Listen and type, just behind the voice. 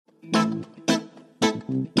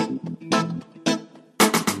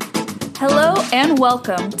Hello and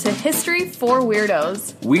welcome to History for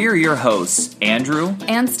Weirdos. We're your hosts, Andrew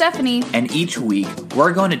and Stephanie, and each week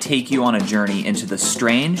we're going to take you on a journey into the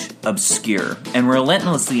strange, obscure, and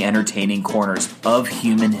relentlessly entertaining corners of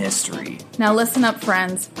human history. Now listen up,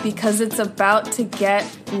 friends, because it's about to get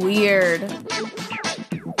weird.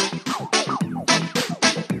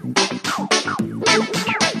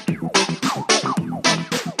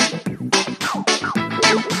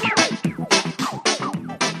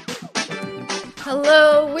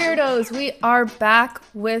 Hello, weirdos! We are back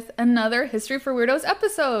with another History for Weirdos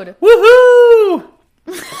episode. Woohoo!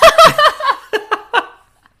 The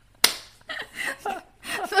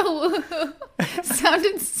woohoo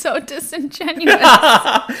sounded so disingenuous.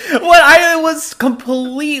 I was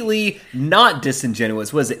completely not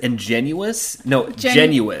disingenuous. Was it ingenuous? No,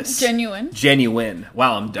 genuous. Genuine.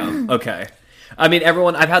 Wow, I'm dumb. Okay. I mean,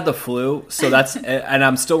 everyone, I've had the flu, so that's, and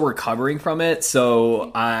I'm still recovering from it, so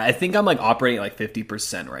I think I'm like operating at like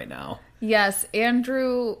 50% right now. Yes,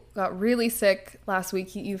 Andrew got really sick last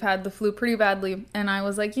week. You've had the flu pretty badly, and I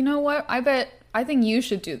was like, you know what? I think you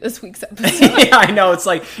should do this week's episode. Yeah, I know. It's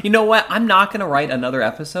like, you know what? I'm not going to write another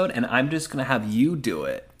episode, and I'm just going to have you do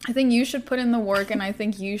it. I think you should put in the work, and I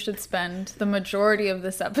think you should spend the majority of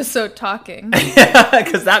this episode talking. Yeah,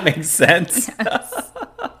 because that makes sense. Yes.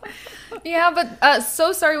 Yeah, but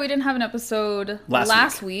so sorry we didn't have an episode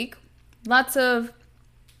last week. Lots of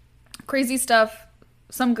crazy stuff.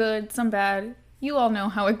 Some good, some bad. You all know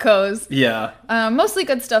how it goes. Yeah. Mostly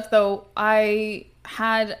good stuff, though. I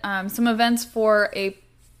had some events for a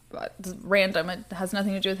random. It has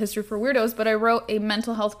nothing to do with History for Weirdos, but I wrote a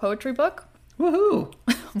mental health poetry book. Woohoo!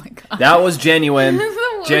 Oh my god, that was genuine.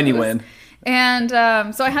 Genuine. And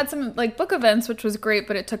so I had some like book events, which was great,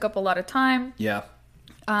 but it took up a lot of time. Yeah.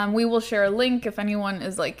 We will share a link if anyone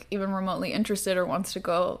is like even remotely interested or wants to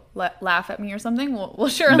go laugh at me or something. We'll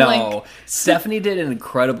share a link. No, Stephanie did an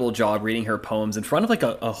incredible job reading her poems in front of like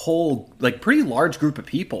a whole like pretty large group of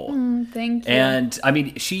people. Thank you. And I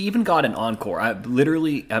mean, she even got an encore.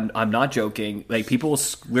 I'm not joking. Like people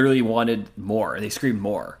literally wanted more. They screamed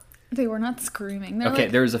more. They were not screaming. They're okay,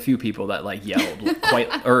 like... there was a few people that like yelled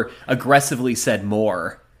quite or aggressively said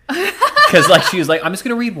more. Because like she was like, I'm just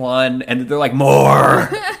gonna read one, and they're like more.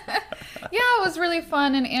 Yeah, it was really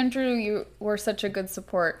fun, and Andrew, you were such a good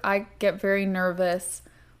support. I get very nervous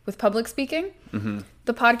with public speaking. Mm-hmm.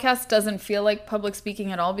 The podcast doesn't feel like public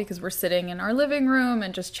speaking at all because we're sitting in our living room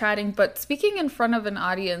and just chatting. But speaking in front of an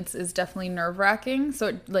audience is definitely nerve-wracking. So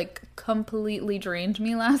it like completely drained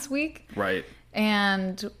me last week. Right.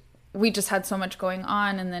 And we just had so much going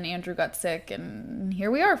on, and then Andrew got sick, and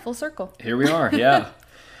here we are, full circle. Here we are, yeah.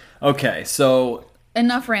 Okay, so...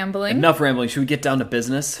 Enough rambling. Should we get down to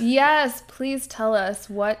business? Yes, please tell us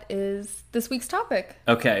what is this week's topic.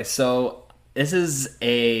 Okay, so this is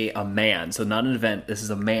a man, so not an event. This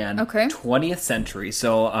is a man. Okay. 20th century,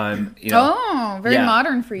 so very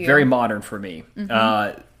modern for you. Very modern for me.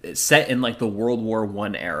 Mm-hmm. It's set in like the World War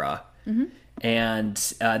I era. Mm-hmm. And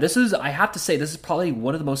this is probably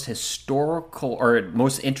one of the most historical or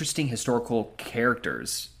most interesting historical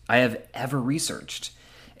characters I have ever researched.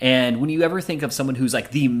 And when you ever think of someone who's like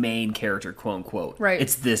the main character, quote unquote, right,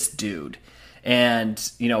 it's this dude. And,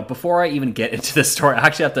 you know, before I even get into the story, I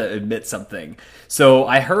actually have to admit something. So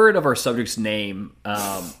I heard of our subject's name,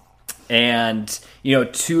 and,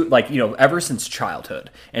 ever since childhood.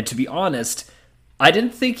 And to be honest, I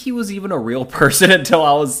didn't think he was even a real person until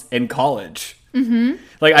I was in college. Mm-hmm.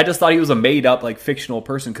 Like, I just thought he was a made-up, like, fictional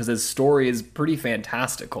person because his story is pretty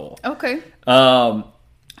fantastical. Okay.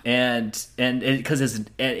 And because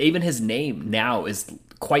even his name now is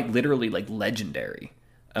quite literally like legendary.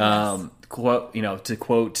 Yes. To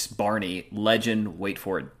quote Barney, legend, wait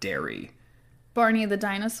for it, dairy. Barney the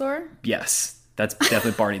dinosaur? Yes, that's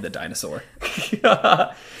definitely Barney the dinosaur. You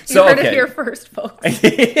heard it here first, folks.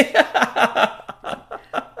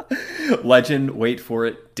 Legend, wait for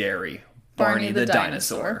it, dairy. Barney the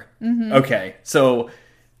dinosaur. Mm-hmm. Okay, so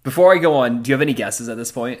before I go on, do you have any guesses at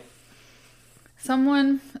this point?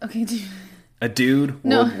 Someone, okay. A dude,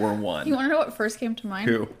 World War I. You want to know what first came to mind?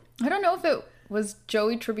 Who? I don't know if it was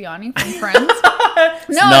Joey Tribbiani from Friends. It's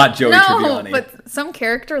not Joey Tribbiani. But some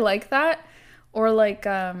character like that. Or like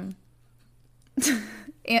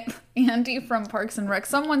Andy from Parks and Rec.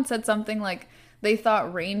 Someone said something like they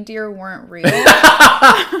thought reindeer weren't real.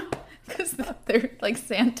 Because they're like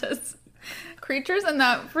Santa's creatures. And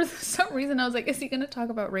that, for some reason, I was like, is he going to talk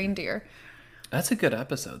about reindeer? That's a good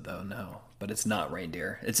episode, though. No, but it's not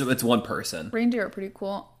reindeer. It's one person. Reindeer are pretty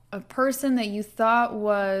cool. A person that you thought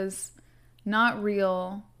was not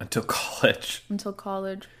real until college.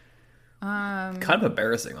 Kind of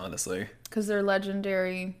embarrassing, honestly. Because they're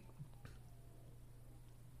legendary.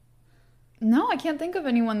 No, I can't think of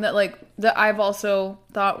anyone that I've also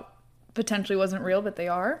thought potentially wasn't real, but they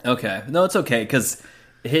are. Okay. No, it's okay, because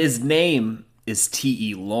his name is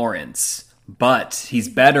T.E. Lawrence, but he's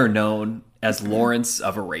better known as Lawrence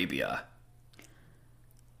of Arabia.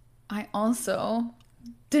 I also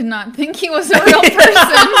did not think he was a real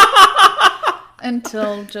person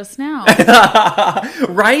until just now.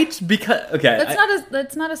 Right? Because, okay.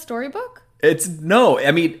 That's not a storybook? No,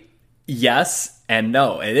 I mean, yes and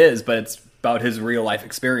no, it is, but it's about his real life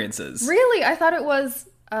experiences. Really? I thought it was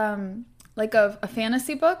like a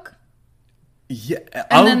fantasy book. Yeah.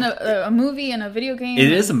 And then a movie and a video game. It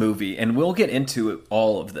is a movie, and we'll get into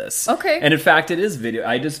all of this. Okay. And in fact, it is video.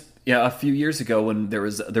 A few years ago when there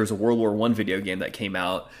was a World War I video game that came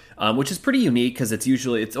out, which is pretty unique because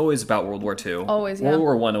it's always about World War II. Always, yeah.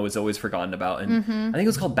 World War I was always forgotten about, and I think it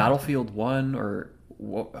was called Battlefield 1 or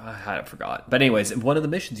I forgot. But anyways, one of the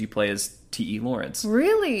missions you play is T.E. Lawrence.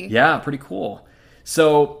 Really? Yeah, pretty cool.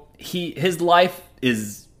 So his life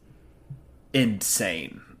is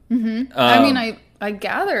insane. I mean, I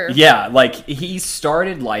gather. Yeah, like he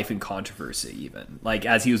started life in controversy, even like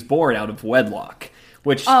as he was born out of wedlock.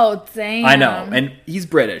 Which oh damn, I know, and he's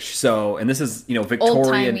British, and this is Victorian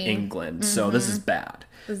Old-timey. England, so this is bad.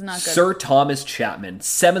 This is not good. Sir Thomas Chapman,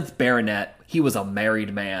 7th Baronet, he was a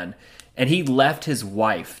married man, and he left his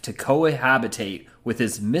wife to cohabitate with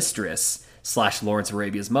his mistress / Lawrence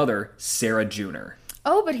Arabia's mother, Sarah Junior.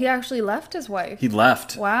 Oh, but he actually left his wife. He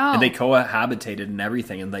left. Wow. And they cohabitated and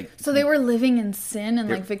everything, and so they were living in sin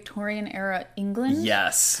in Victorian era England.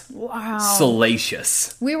 Yes. Wow.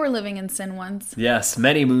 Salacious. We were living in sin once. Yes,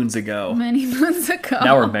 many moons ago. Many months ago.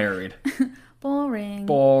 Now we're married. Boring.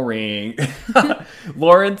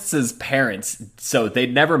 Lawrence's parents, so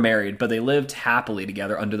they'd never married, but they lived happily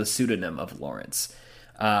together under the pseudonym of Lawrence.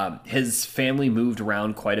 His family moved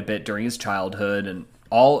around quite a bit during his childhood, and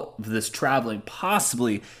all of this traveling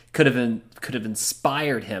possibly could have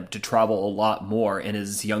inspired him to travel a lot more in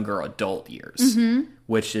his younger adult years,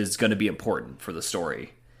 which is going to be important for the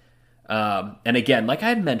story. And again, like I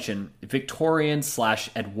had mentioned, Victorian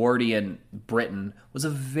 / Edwardian Britain was a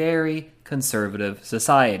very conservative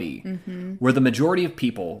society where the majority of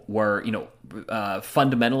people were,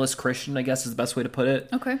 fundamentalist Christian, I guess is the best way to put it.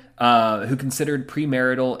 Okay. Who considered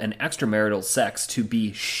premarital and extramarital sex to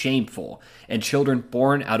be shameful and children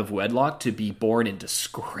born out of wedlock to be born in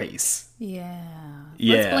disgrace. Yeah.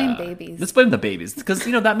 Yeah. Let's blame babies. Let's blame the babies because,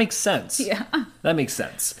 that makes sense. Yeah. That makes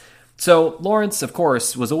sense. So Lawrence, of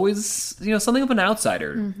course, was always, something of an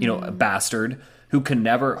outsider, a bastard who can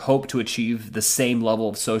never hope to achieve the same level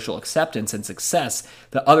of social acceptance and success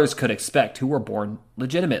that others could expect who were born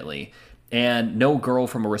legitimately. And no girl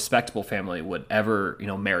from a respectable family would ever,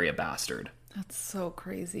 marry a bastard. That's so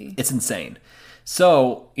crazy. It's insane.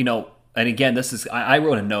 So, and again, this is, I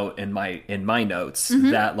wrote a note in my notes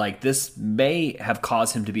that this may have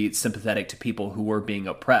caused him to be sympathetic to people who were being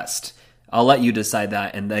oppressed. I'll let you decide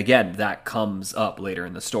that. And again, that comes up later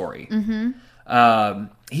in the story.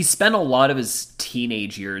 He spent a lot of his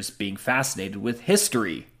teenage years being fascinated with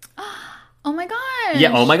history. Oh my gosh.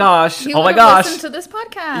 Yeah, oh my gosh. He oh my would have gosh. listened to this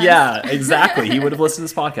podcast. Yeah, exactly. He would have listened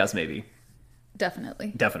to this podcast maybe.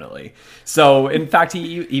 Definitely. So, in fact,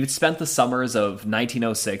 he spent the summers of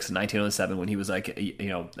 1906 and 1907 when he was like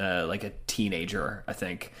a teenager, I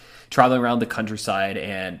think, traveling around the countryside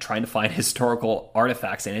and trying to find historical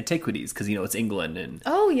artifacts and antiquities because it's England and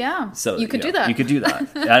oh yeah, so you could do that. You could do that.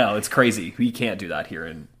 I know it's crazy. We can't do that here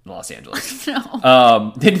in Los Angeles.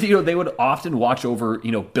 No. They would often watch over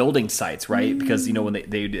building sites, right? Because when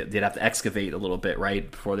they'd have to excavate a little bit, right,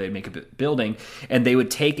 before they make a building, and they would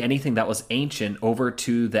take anything that was ancient over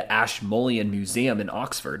to the Ashmolean Museum in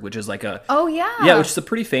Oxford, which is like a which is a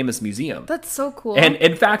pretty famous museum. That's so cool. And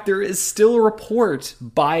in fact, there is still a report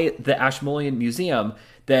by the Ashmolean Museum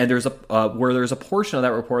that there's a portion of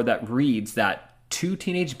that report that reads that 2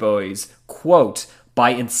 teenage boys, quote,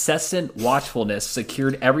 by incessant watchfulness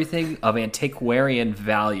secured everything of antiquarian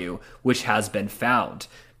value which has been found.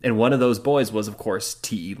 And one of those boys was, of course,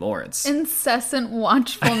 T.E. Lawrence. Incessant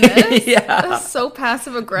watchfulness? Yeah. That's so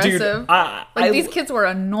passive-aggressive. Dude, these kids were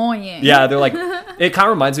annoying. Yeah, they're like, it kind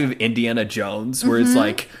of reminds me of Indiana Jones, where it's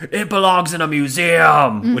like, it belongs in a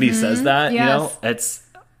museum, when he says that, It's,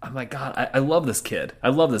 oh my God, I love this kid. I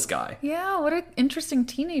love this guy. Yeah, what an interesting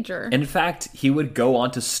teenager. And in fact, he would go on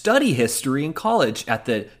to study history in college at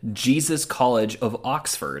the Jesus College of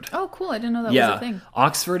Oxford. Oh, cool. I didn't know that was a thing.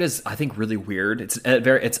 Oxford is, I think, really weird.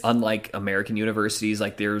 It's unlike American universities.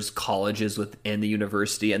 Like, there's colleges within the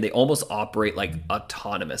university, and they almost operate, like,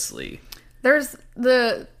 autonomously. There's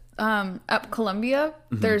the at Columbia,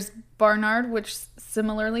 there's Barnard, which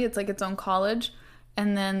similarly, it's like its own college.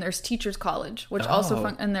 And then there's Teachers College, which also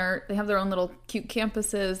and they have their own little cute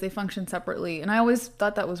campuses. They function separately, and I always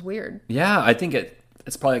thought that was weird. Yeah, I think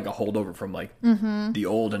it's probably like a holdover from like the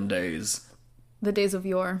olden days, the days of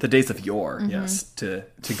yore. The days of yore, yes. To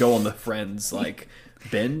go on the Friends like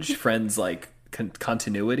binge, Friends like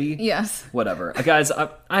continuity. Yes, whatever. Guys, I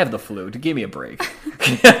have the flu. Give me a break.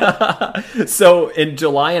 So in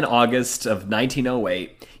July and August of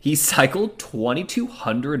 1908, he cycled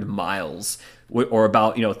 2,200 miles. Or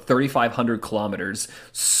about 3,500 kilometers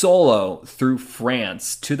solo through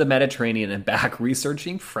France to the Mediterranean and back,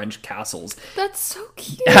 researching French castles. That's so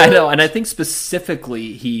cute. I know, and I think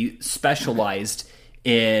specifically he specialized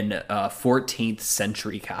in 14th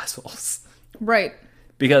century castles, right?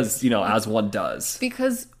 Because as one does.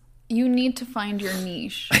 Because you need to find your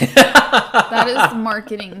niche. That is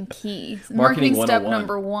marketing key. Marketing step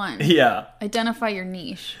number 1. Yeah, identify your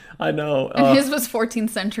niche. I know. And his was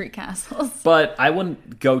 14th century castles. But I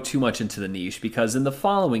wouldn't go too much into the niche because in the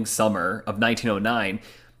following summer of 1909,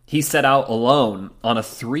 he set out alone on a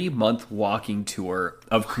 3-month walking tour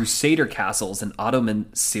of Crusader castles in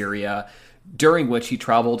Ottoman Syria, during which he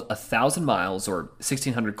traveled 1,000 miles or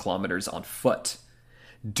 1,600 kilometers on foot.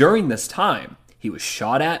 During this time, he was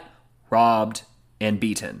shot at, robbed, and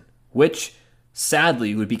beaten, which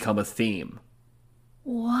sadly would become a theme.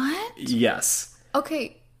 What? Yes.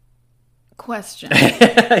 Okay. Question.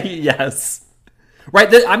 Yes.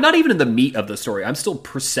 Right. I'm not even in the meat of the story. I'm still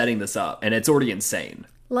setting this up, and it's already insane.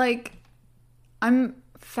 Like, I'm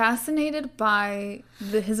fascinated by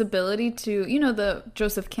his ability to, the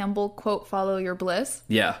Joseph Campbell quote, "Follow your bliss."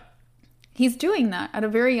 Yeah. He's doing that at a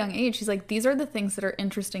very young age. He's like, these are the things that are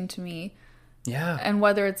interesting to me. Yeah. And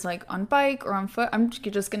whether it's like on bike or on foot, I'm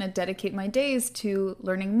just going to dedicate my days to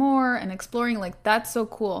learning more and exploring. Like, that's so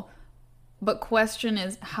cool. But question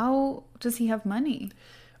is, how does he have money?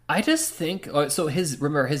 I just think, so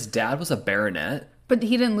his dad was a baronet. But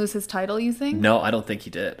he didn't lose his title, you think? No, I don't think he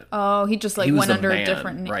did. Oh, he just went under a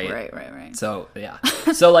different name. Right. So, yeah.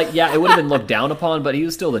 So, it would have been looked down upon, but he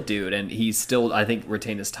was still the dude, and he still, I think,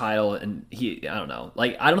 retained his title, and I don't know.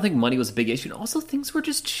 I don't think money was a big issue, and also things were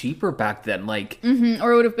just cheaper back then.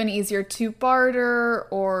 Or it would have been easier to barter,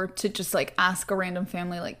 or to just, ask a random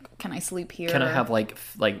family, can I sleep here? Can I have,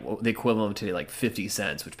 the equivalent to, 50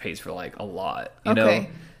 cents, which pays for, a lot, you know?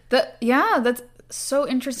 That's so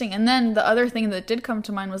interesting. And then the other thing that did come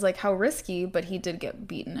to mind was how risky, but he did get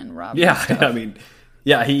beaten and robbed. Yeah, I mean,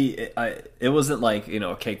 yeah, it wasn't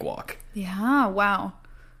a cakewalk. Yeah, wow.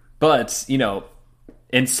 But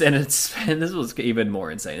and this was even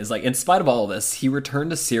more insane. It's in spite of all of this, he returned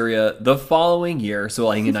to Syria the following year,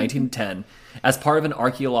 so in 1910, as part of an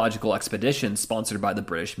archaeological expedition sponsored by the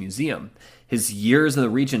British Museum. His years in the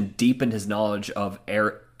region deepened his knowledge of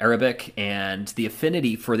Arabic and the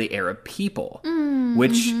affinity for the Arab people,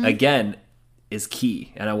 which again is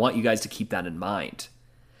key, and I want you guys to keep that in mind.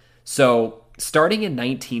 So, starting in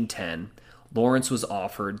 1910, Lawrence was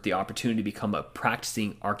offered the opportunity to become a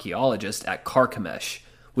practicing archaeologist at Carchemish,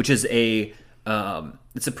 which is it's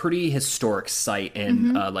a pretty historic site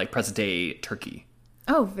in present day Turkey.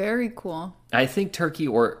 Oh, very cool. I think Turkey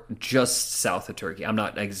or just south of Turkey. I'm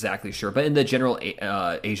not exactly sure, but in the general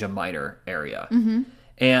Asia Minor area.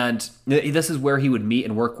 And this is where he would meet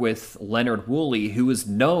and work with Leonard Woolley, who is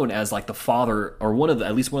known as the father, or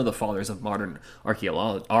at least one of the fathers of modern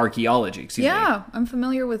archaeology. Excuse me. Yeah, I'm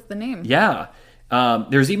familiar with the name. Yeah.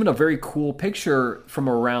 There's even a very cool picture from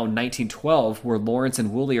around 1912 where Lawrence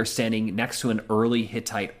and Woolley are standing next to an early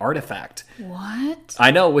Hittite artifact. What?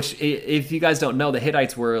 I know, which, if you guys don't know, the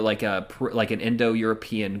Hittites were an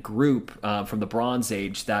Indo-European group from the Bronze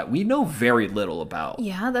Age that we know very little about.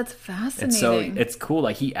 Yeah, that's fascinating. And so it's cool.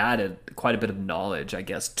 He added quite a bit of knowledge, I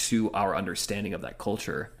guess, to our understanding of that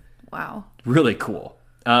culture. Wow. Really cool.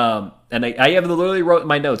 And I have literally wrote in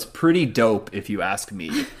my notes, pretty dope if you ask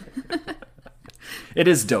me. It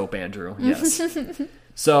is dope, Andrew. Yes.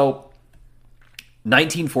 So,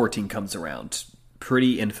 1914 comes around.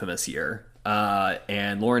 Pretty infamous year.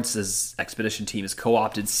 And Lawrence's expedition team is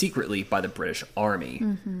co-opted secretly by the British Army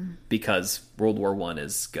because World War I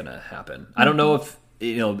is going to happen. I don't know if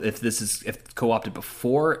it's co-opted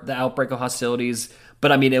before the outbreak of hostilities,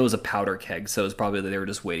 but I mean, it was a powder keg, so it's probably they were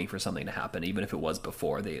just waiting for something to happen, even if it was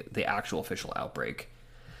before the actual official outbreak.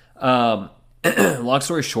 Long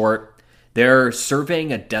story short, they're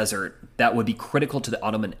surveying a desert that would be critical to the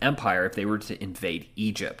Ottoman Empire if they were to invade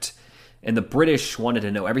Egypt. And the British wanted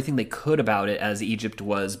to know everything they could about it, as Egypt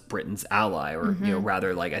was Britain's ally, or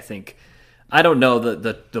rather, I think I don't know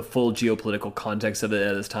the full geopolitical context of it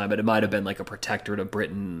at this time, but it might have been like a protectorate of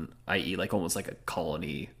Britain, i.e. like almost like a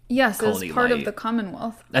colony. Yes, it was colony part light. of the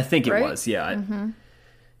Commonwealth. I think it right? was, yeah.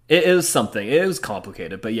 It was something. It was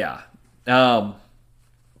complicated, but yeah. And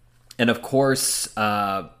of course,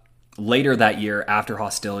 later that year, after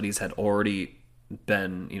hostilities had already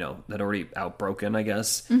been, had already outbroken, I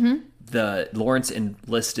guess, the Lawrence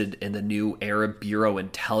enlisted in the new Arab Bureau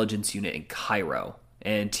Intelligence Unit in Cairo,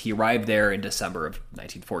 and he arrived there in December of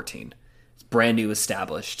 1914. It's a brand new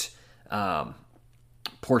established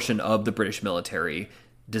portion of the British military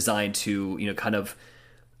designed to, kind of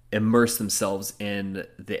immerse themselves in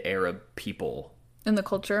the Arab people. In the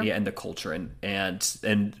culture. Yeah, in the culture,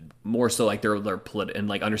 and more so like their and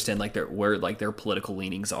like understand like where like their political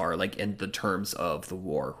leanings are, like in the terms of the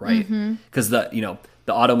war, right? Because the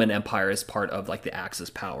Ottoman Empire is part of like the Axis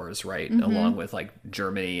powers, right? Along with like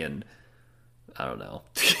Germany and I don't know.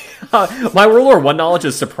 My World War I knowledge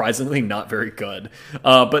is surprisingly not very good,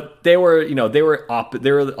 but they were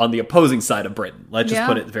on the opposing side of Britain. Let's just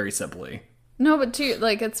put it very simply. No, but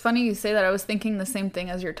it's funny you say that. I was thinking the same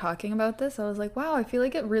thing as you're talking about this. I was like, wow, I feel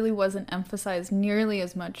like it really wasn't emphasized nearly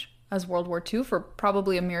as much as World War II for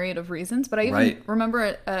probably a myriad of reasons. But I even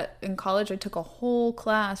remember in college, I took a whole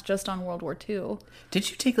class just on World War II.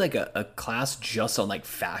 Did you take like a class just on like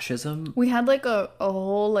fascism? We had like a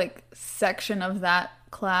whole like section of that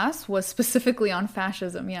class was specifically on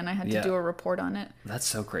fascism. Yeah, and I had to do a report on it. That's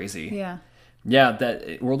so crazy. Yeah. Yeah,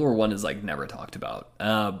 that World War I is like never talked about.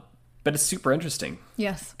 But it's super interesting.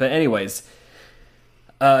 Yes. But anyways,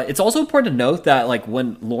 it's also important to note that like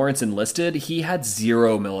when Lawrence enlisted, he had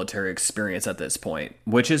zero military experience at this point,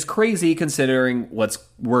 which is crazy considering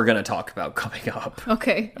we're going to talk about coming up.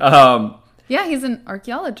 Okay. Yeah, he's an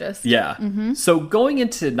archaeologist. Yeah. So going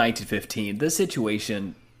into 1915, this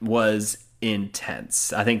situation was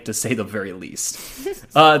intense, I think, to say the very least.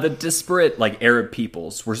 The disparate like Arab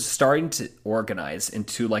peoples were starting to organize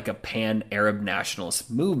into like a pan-Arab nationalist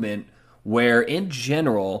movement where in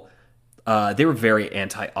general they were very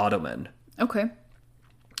anti-Ottoman. Okay.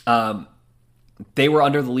 They were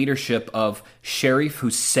under the leadership of Sharif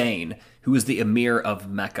Hussein, who was the emir of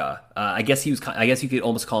Mecca. I guess you could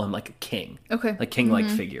almost call him like a king. Okay. Like king-like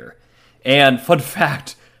figure. And fun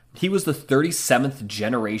fact, he was the 37th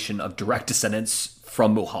generation of direct descendants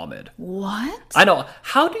from Muhammad. What? I know.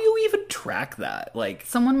 How do you even track that? Like,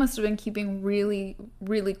 someone must have been keeping really,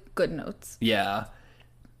 really good notes. yeah.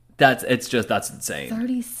 That's insane.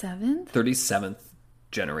 37th? 37th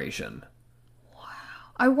generation.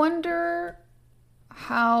 I wonder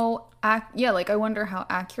how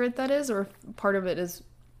accurate that is, or if part of it is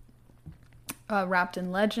wrapped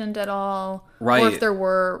in legend at all, right? Or if there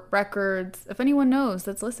were records. If anyone knows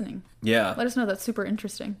that's listening, yeah, let us know. That's super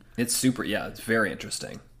interesting. It's very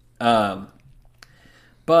interesting. But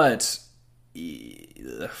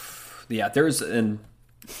yeah, there's a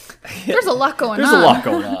lot going on. There's a lot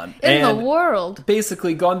going on in the world.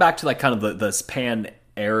 Basically, going back to like kind of this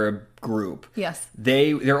pan-Arab group. Yes,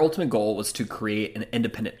 their ultimate goal was to create an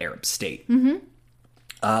independent Arab state.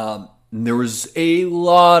 There was a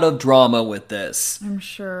lot of drama with this. I'm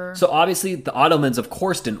sure. So obviously the Ottomans, of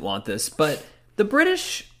course, didn't want this, but the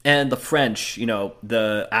British and the French,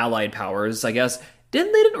 the Allied powers, I guess, they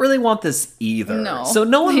didn't really want this either. No, so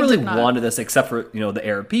no one really wanted this except for, the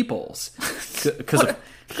Arab peoples. Because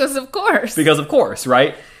of course,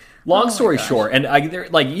 right? Long story short,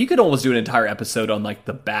 and you could almost do an entire episode on like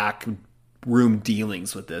the back room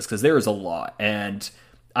dealings with this, because there is a lot, and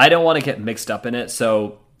I don't want to get mixed up in it.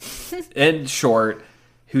 So in short,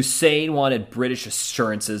 Hussein wanted British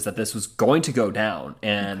assurances that this was going to go down,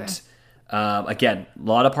 and again, a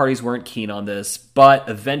lot of parties weren't keen on this, but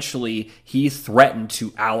eventually he threatened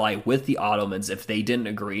to ally with the Ottomans if they didn't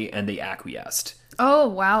agree, and they acquiesced. Oh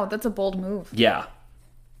wow, that's a bold move. Yeah,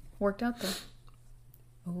 worked out though.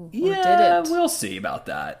 Ooh, yeah, or did it? We'll see about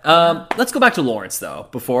that. Let's go back to Lawrence though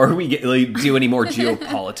before we do any more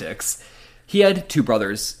geopolitics. He had two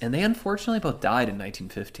brothers, and they unfortunately both died in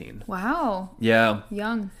 1915. Wow. Yeah.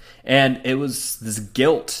 Young. And it was this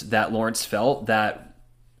guilt that Lawrence felt that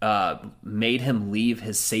made him leave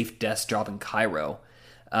his safe desk job in Cairo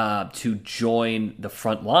to join the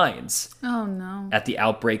front lines. Oh, no. At the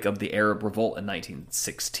outbreak of the Arab Revolt in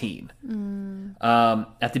 1916.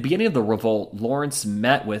 At the beginning of the revolt, Lawrence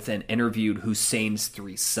met with and interviewed Hussein's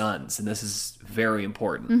three sons, and this is very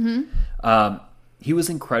important. He was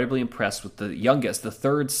incredibly impressed with the youngest, the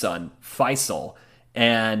third son, Faisal,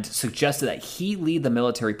 and suggested that he lead the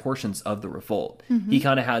military portions of the revolt. He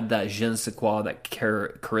kind of had that je ne sais quoi, that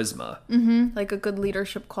charisma. Like a good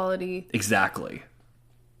leadership quality. Exactly.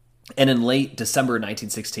 And in late December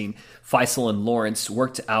 1916, Faisal and Lawrence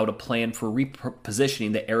worked out a plan for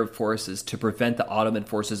repositioning the Arab forces to prevent the Ottoman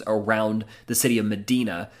forces around the city of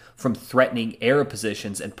Medina from threatening Arab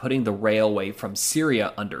positions and putting the railway from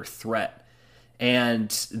Syria under threat. And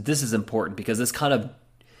this is important because this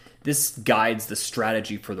guides the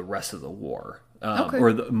strategy for the rest of the war,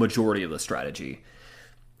 or the majority of the strategy.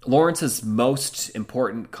 Lawrence's most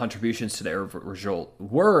important contributions to the Arab revolt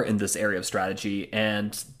were in this area of strategy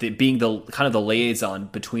and being the kind of the liaison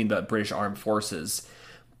between the British armed forces.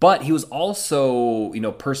 But he was also,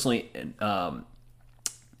 personally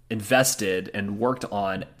invested and worked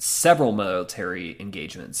on several military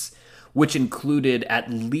engagements, which included at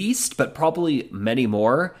least, but probably many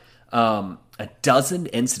more, a dozen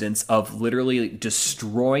incidents of literally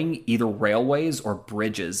destroying either railways or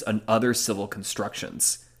bridges and other civil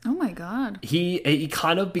constructions. Oh my God. He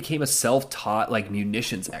kind of became a self-taught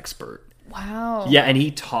munitions expert. Wow. Yeah, and he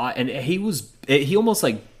taught, and he almost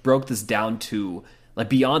broke this down to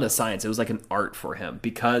beyond a science. It was like an art for him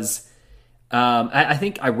because I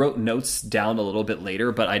think I wrote notes down a little bit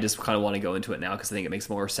later, but I just kind of want to go into it now because I think it makes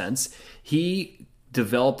more sense. He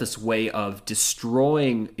developed this way of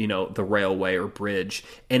destroying, the railway or bridge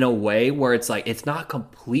in a way where it's not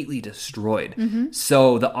completely destroyed. Mm-hmm.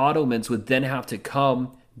 So the Ottomans would then have to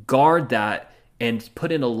come guard that and put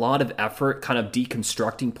in a lot of effort kind of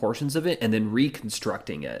deconstructing portions of it and then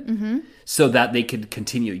reconstructing it so that they could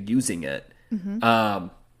continue using it.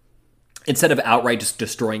 Instead of outright just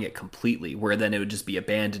destroying it completely, where then it would just be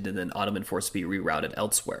abandoned and then Ottoman forces be rerouted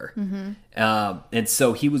elsewhere. And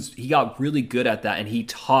so he got really good at that, and he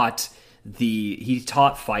taught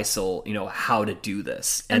Faisal, how to do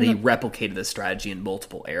this, and he replicated this strategy in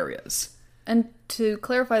multiple areas. And to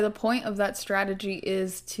clarify, the point of that strategy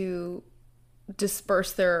is to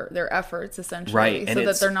disperse their efforts, essentially, right, so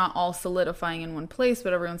that they're not all solidifying in one place,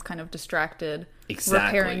 but everyone's kind of distracted,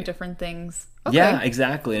 repairing different things. Okay. Yeah,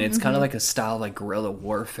 exactly. And it's kind of like a style like guerrilla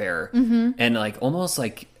warfare, and almost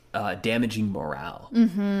damaging morale.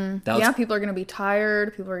 People are going to be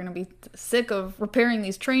tired. People are going to be sick of repairing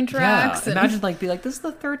these train tracks. Yeah, imagine this is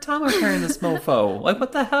the third time I'm repairing this mofo.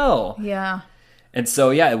 What the hell? Yeah. And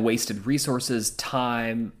so, it wasted resources,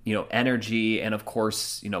 time, energy, and of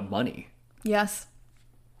course, money. Yes.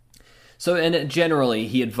 So, and generally,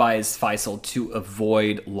 he advised Faisal to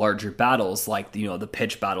avoid larger battles like, the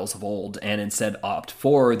pitched battles of old, and instead opt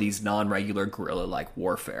for these non-regular guerrilla-like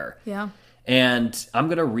warfare. Yeah. And I'm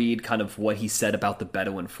going to read kind of what he said about the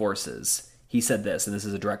Bedouin forces. He said this, and this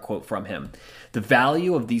is a direct quote from him. The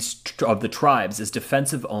value of the tribes is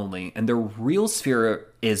defensive only, and their real sphere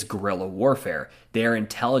is guerrilla warfare. They are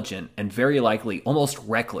intelligent and very likely almost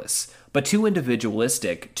reckless, but too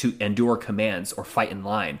individualistic to endure commands or fight in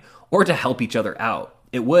line, or to help each other out.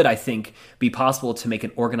 It would, I think, be possible to make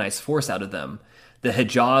an organized force out of them. The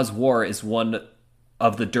Hejaz War is one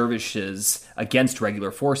of the dervishes against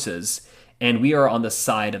regular forces, and we are on the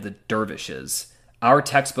side of the dervishes. Our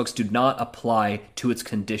textbooks do not apply to its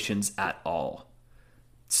conditions at all.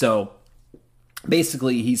 So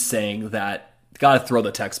basically he's saying that got to throw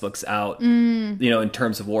the textbooks out, in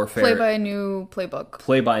terms of warfare. Play by a new playbook.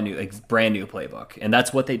 Play by a brand new playbook. And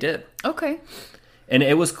that's what they did. Okay. And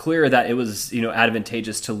it was clear that it was,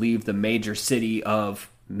 advantageous to leave the major city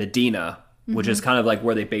of Medina, which is kind of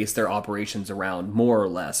where they base their operations around, more or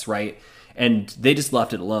less, right? And they just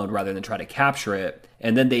left it alone rather than try to capture it.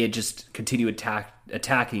 And then they had just continued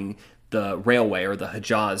attacking the railway, or the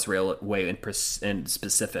Hejaz railway in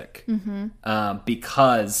specific,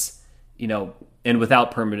 because, and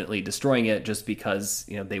without permanently destroying it, just because,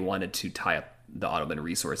 they wanted to tie up the Ottoman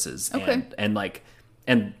resources. Okay.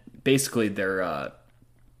 And basically their,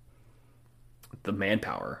 the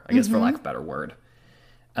manpower, I guess, for lack of a better word.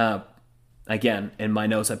 Again, in my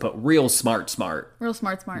notes, I put real smart. Real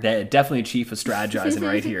smart. Definitely a chief of strategizing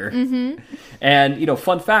right here. And,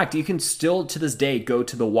 fun fact, you can still to this day go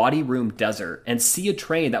to the Wadi Rum Desert and see a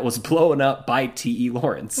train that was blown up by T.E.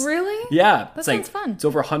 Lawrence. Really? Yeah. That sounds fun. It's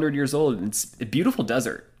over 100 years old. And it's a beautiful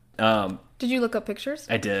desert. Did you look up pictures?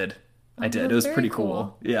 I did. It was pretty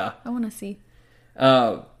cool. Yeah. I want to see.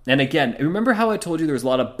 And again, remember how I told you there was a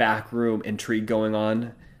lot of backroom intrigue going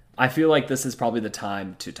on? I feel like this is probably the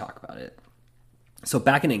time to talk about it. So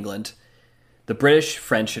back in England, the British,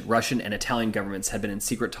 French, Russian, and Italian governments had been in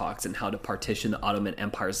secret talks on how to partition the Ottoman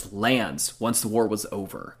Empire's lands once the war was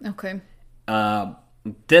over. Okay.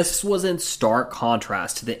 this was in stark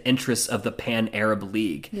contrast to the interests of the Pan-Arab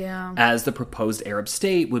League, Yeah. as the proposed Arab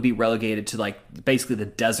state would be relegated to like basically the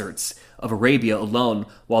deserts of Arabia alone,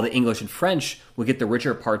 while the English and French would get the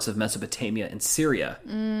richer parts of Mesopotamia and Syria.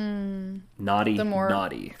 Naughty, The more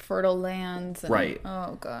naughty. fertile lands. And, Right.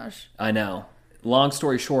 Oh, gosh. I know. Long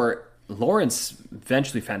story short, Lawrence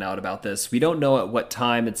eventually found out about this. We don't know at what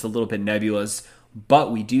time, it's a little bit nebulous,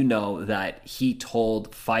 but we do know that he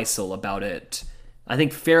told Faisal about it, I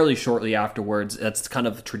think fairly shortly afterwards. That's kind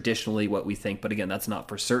of traditionally what we think, but again, that's not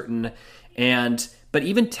for certain. But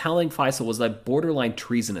even telling Faisal was like borderline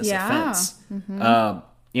treasonous offense.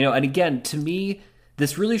 You know, and again, to me,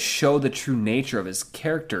 this really showed the true nature of his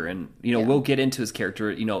character, and we'll get into his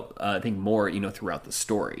character, I think more, throughout the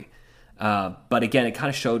story. But again, it kind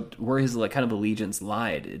of showed where his like kind of allegiance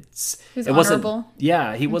lied. He was it wasn't, honorable.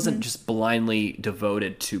 yeah, he wasn't just blindly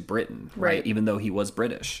devoted to Britain, right? Even though he was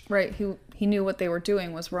British, Right. He knew what they were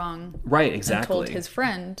doing was wrong. right? And Exactly. told his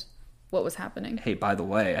friend what was happening. Hey, by the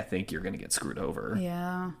way, I think you're going to get screwed over.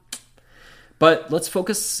 Yeah. But let's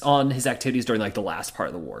focus on his activities during like the last part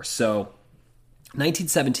of the war. So,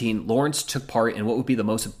 1917, Lawrence took part in what would be the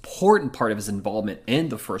most important part of his involvement in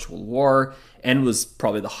the First World War, and was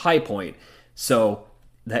probably the high point. So,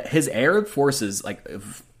 that his Arab forces, like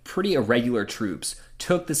pretty irregular troops,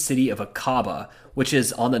 took the city of Aqaba, which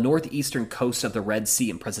is on the northeastern coast of the Red Sea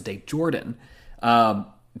in present-day Jordan.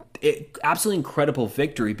 Absolutely incredible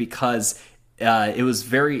victory because it was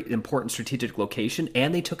very important strategic location,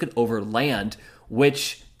 and they took it over land,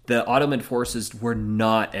 which the Ottoman forces were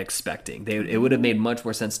not expecting. It would have made much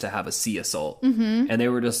more sense to have a sea assault, and they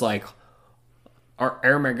were just like,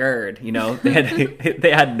 "Oh my god,"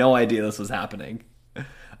 they had no idea this was happening.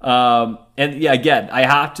 And yeah, again, I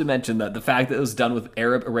have to mention that the fact that it was done with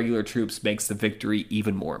Arab irregular troops makes the victory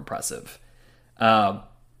even more impressive.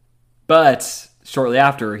 But shortly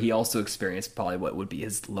after, he also experienced probably what would be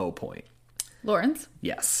his low point. Lawrence?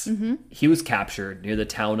 Yes. He was captured near the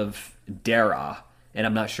town of Deraa, and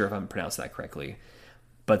I'm not sure if I'm pronouncing that correctly,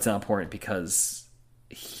 but it's not important because,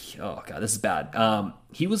 oh god, this is bad.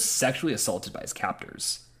 He was sexually assaulted by his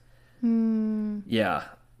captors. Yeah.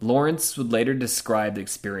 Lawrence would later describe the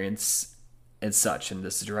experience as such, and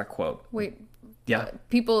this is a direct quote. Wait. Yeah.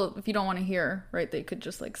 People, if you don't want to hear, right, they could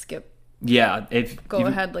just like skip. Yeah. Go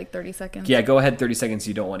ahead, like 30 seconds. Yeah, go ahead 30 seconds.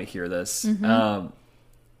 You don't want to hear this.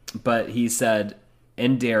 But he said,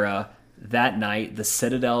 in Deraa, that night, the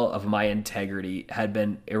citadel of my integrity had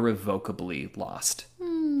been irrevocably lost.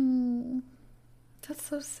 That's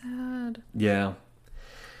so sad. Yeah.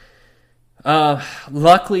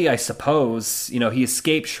 Luckily, I suppose, he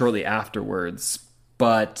escaped shortly afterwards,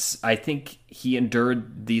 but I think he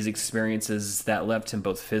endured these experiences that left him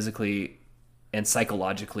both physically and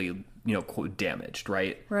psychologically, quote, damaged,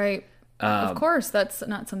 right? Right. Of course, that's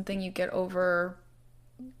not something you get over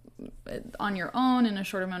on your own in a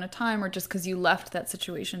short amount of time, or just because you left that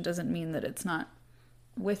situation doesn't mean that it's not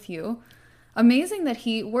with you. Amazing that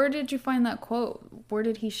where did you find that quote? Where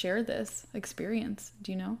did he share this experience?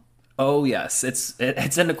 Do you know? Oh, yes. It's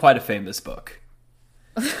in quite a famous book.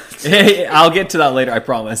 I'll get to that later, I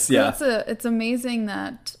promise. Yeah. It's amazing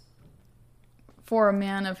that for a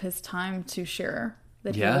man of his time to share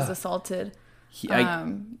that he was assaulted.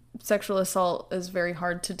 Sexual assault is very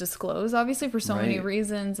hard to disclose, obviously, for so many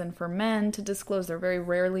reasons, and for men to disclose, they're very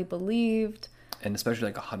rarely believed. And especially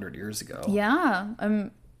like 100 years ago. Yeah.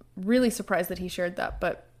 I'm really surprised that he shared that,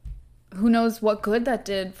 but who knows what good that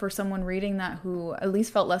did for someone reading that who at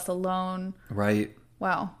least felt less alone. Right.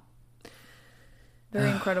 Wow.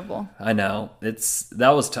 Very incredible. I know. I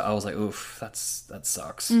was like, oof, that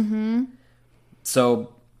sucks.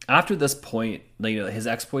 So after this point, his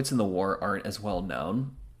exploits in the war aren't as well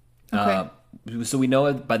known. Okay. So we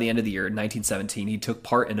know by the end of the year, 1917, he took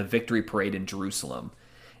part in a victory parade in Jerusalem.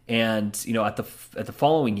 And, at the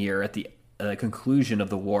following year, at the conclusion of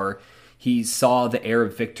the war, he saw the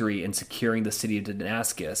Arab victory in securing the city of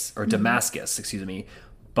Damascus, excuse me.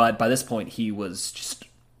 But by this point, he was just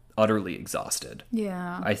utterly exhausted.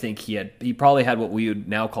 Yeah. I think he probably had what we would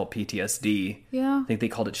now call PTSD. Yeah. I think they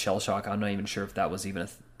called it shell shock. I'm not even sure if that was even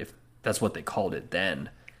if that's what they called it then.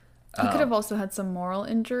 He could have also had some moral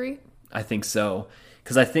injury. I think so,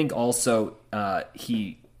 because I think also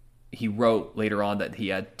he wrote later on that he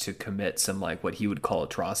had to commit some like what he would call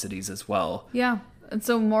atrocities as well. Yeah. And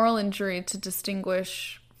so moral injury, to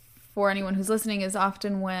distinguish for anyone who's listening, is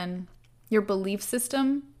often when your belief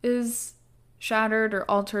system is shattered or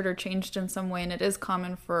altered or changed in some way. And it is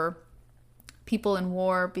common for people in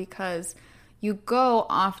war because you go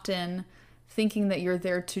often thinking that you're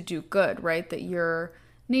there to do good, right? That your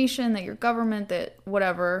nation, that your government, that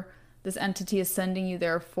whatever, this entity is sending you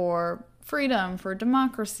there for freedom, for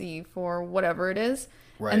democracy, for whatever it is.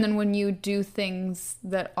 Right. And then when you do things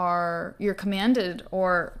that you're commanded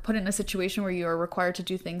or put in a situation where you are required to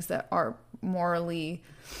do things that are morally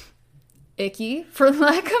icky, for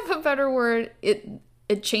lack of a better word, it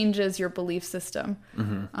changes your belief system.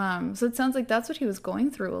 So it sounds like that's what he was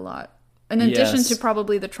going through a lot. In addition to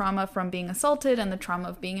probably the trauma from being assaulted and the trauma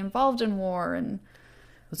of being involved in war. And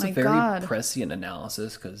it's a very prescient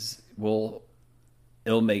analysis, because that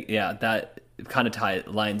kind of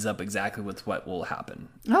lines up exactly with what will happen.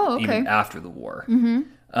 Oh, okay. Even after the war.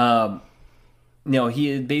 He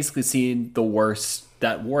had basically seen the worst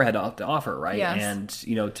that war had to offer, right? Yes. And,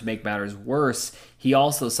 to make matters worse, he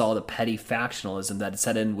also saw the petty factionalism that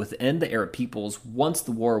set in within the Arab peoples once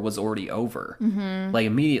the war was already over. Like,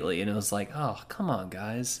 immediately. And it was like, oh, come on,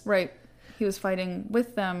 guys. Right. He was fighting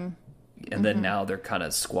with them. And then now they're kind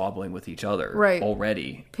of squabbling with each other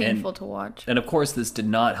already. Painful to watch. And of course, this did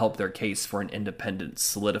not help their case for an independent,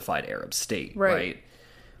 solidified Arab state, right?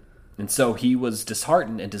 And so he was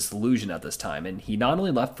disheartened and disillusioned at this time. And he not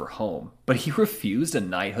only left for home, but he refused a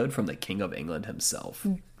knighthood from the King of England himself.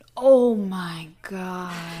 Oh my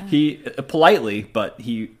God. He politely, but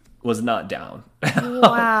he was not down.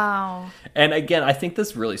 Wow. And again, I think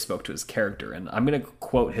this really spoke to his character. And I'm going to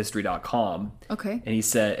quote history.com. Okay. And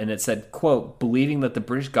it said, quote, believing that the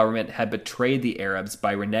British government had betrayed the Arabs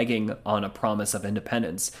by reneging on a promise of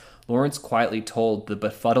independence, Lawrence quietly told the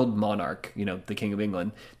befuddled monarch, the King of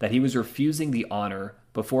England, that he was refusing the honor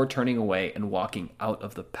before turning away and walking out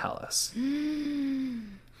of the palace.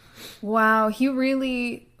 Wow. He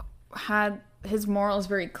really had his morals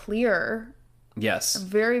very clear. Yes.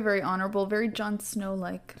 Very, very honorable. Very Jon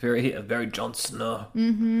Snow-like. Very Jon Snow.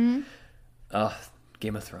 Game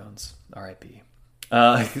of Thrones. R.I.P.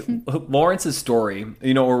 Lawrence's story,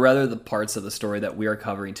 or rather the parts of the story that we are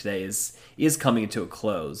covering today is coming to a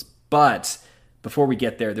close. But before we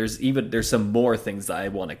get there, there's some more things that I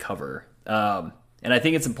want to cover. And I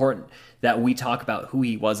think it's important that we talk about who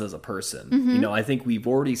he was as a person. I think we've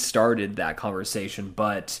already started that conversation,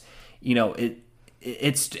 but I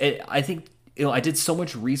think I did so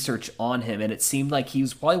much research on him, and it seemed like he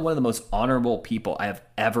was probably one of the most honorable people I have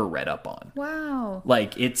ever read up on. Wow.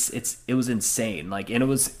 Like it was insane. Like, and it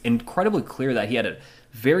was incredibly clear that he had a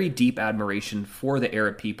very deep admiration for the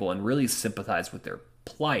Arab people and really sympathized with their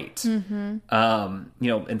plight. And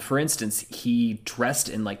for instance, he dressed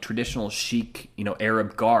in like traditional chic,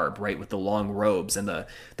 Arab garb, right, with the long robes and the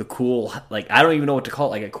cool, like, I don't even know what to call it,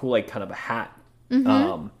 like a cool, like, kind of a hat.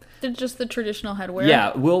 Just the traditional headwear.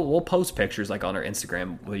 Yeah, we'll post pictures like on our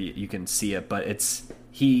Instagram where you can see it. But it's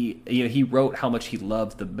he wrote how much he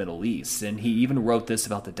loved the Middle East, and he even wrote this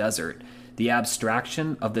about the desert. The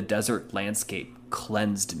abstraction of the desert landscape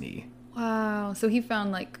cleansed me. Wow. So he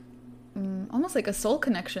found like almost like a soul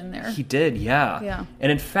connection there. He did, yeah. Yeah.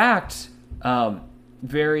 And in fact, the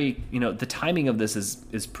timing of this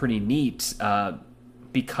is pretty neat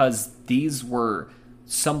because these were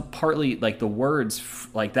partly like the words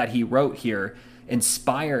like that he wrote here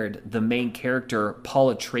inspired the main character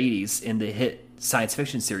Paul Atreides in the hit science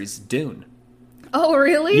fiction series Dune. Oh,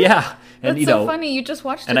 really? Yeah. And that's so funny. You just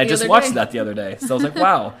watched it. And I just watched that the other day. So I was like,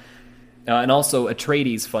 wow. And also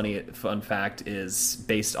Atreides, fun fact, is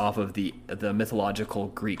based off of the mythological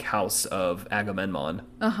Greek house of Agamemnon.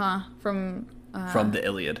 From the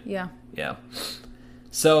Iliad. Yeah. Yeah.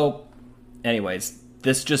 So anyways,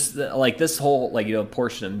 this whole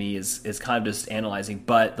portion of me is kind of just analyzing,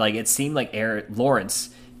 but like it seemed like Lawrence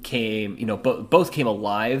came, both came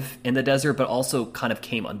alive in the desert, but also kind of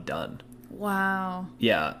came undone. Wow.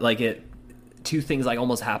 Yeah, two things like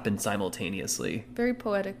almost happened simultaneously. Very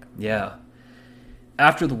poetic. Yeah.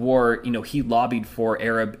 After the war, he lobbied for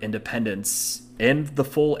Arab independence in the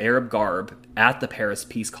full Arab garb at the Paris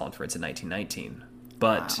Peace Conference in 1919.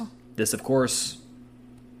 But this, of course,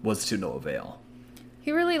 was to no avail.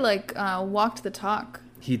 He really walked the talk.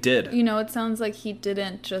 He did. It sounds like he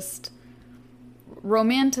didn't just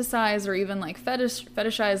romanticize or even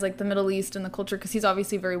fetishize like the Middle East and the culture, because he's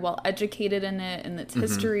obviously very well educated in it and its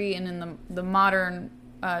history and in the modern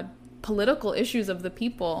political issues of the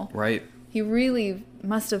people. Right. He really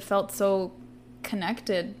must have felt so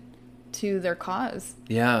connected to their cause.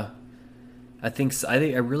 Yeah. I think so. I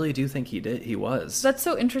really do think he did. He was. That's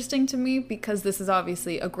so interesting to me, because this is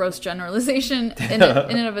obviously a gross generalization in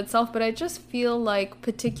and of itself, but I just feel like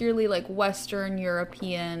particularly like Western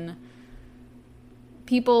European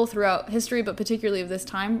people throughout history, but particularly of this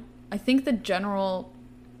time, I think the general,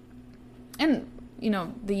 and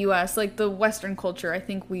the US, like the Western culture, I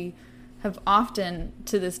think we have often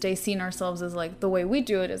to this day seen ourselves as like the way we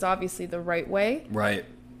do it is obviously the right way. Right.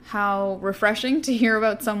 how refreshing to hear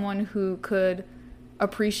about someone who could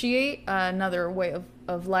appreciate another way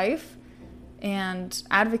of life and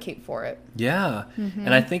advocate for it. Yeah.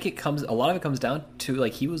 And I think a lot of it comes down to,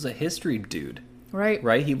 like, he was a history dude.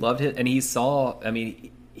 Right. He loved it, and he saw, I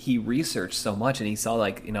mean, he researched so much, and he saw,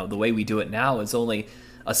 like, you know, the way we do it now is only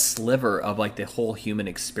a sliver of, like, the whole human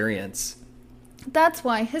experience. That's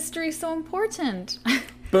why history's so important.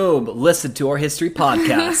 Boom, listen to our history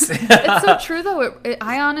podcast. It's so true, though.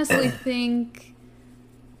 I honestly think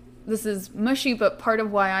this is mushy, but part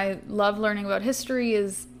of why I love learning about history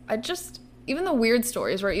is even the weird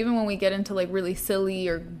stories, right? Even when we get into, like, really silly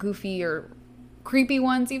or goofy or creepy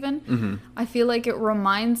ones even, I feel like it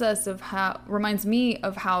reminds me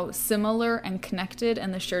of how similar and connected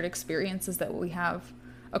and the shared experiences that we have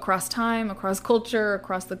across time, across culture,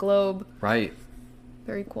 across the globe. Right.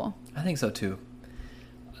 Very cool. I think so, too.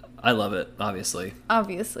 I love it, obviously.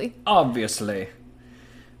 Obviously.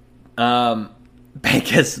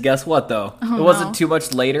 Guess what, though? It wasn't too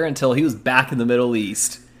much later until he was back in the Middle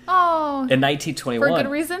East. Oh. In 1921. For a good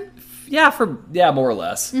reason? Yeah, more or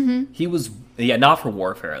less. He was, not for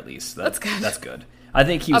warfare, at least. That's good. That's good. I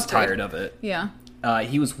think he was Upgrade. tired of it. Yeah.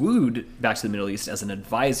 He was wooed back to the Middle East as an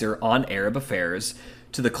advisor on Arab affairs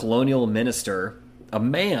to the colonial minister, a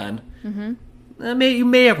man. You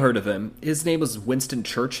may have heard of him. His name was Winston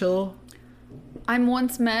Churchill. I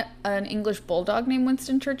once met an English bulldog named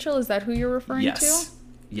Winston Churchill. Is that who you're referring to?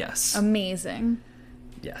 Yes. Amazing.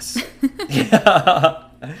 Yes. Yeah.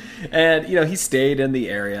 And, he stayed in the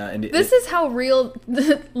area. And this is how real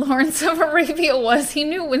Lawrence of Arabia was. He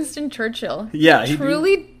knew Winston Churchill. Yeah.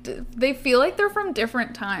 They feel like they're from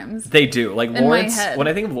different times. They do. Like, in Lawrence, my head. When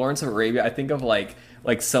I think of Lawrence of Arabia, I think of, like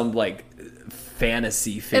some, like,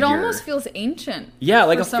 fantasy figure. It almost feels ancient. Yeah,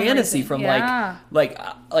 like a fantasy reason. from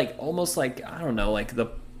like almost like, I don't know, like the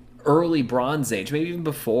early Bronze Age, maybe even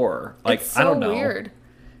before. Like, it's so I don't know. Weird.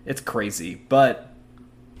 It's crazy, but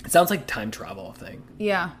it sounds like time travel thing.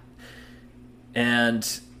 Yeah. And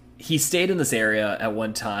he stayed in this area at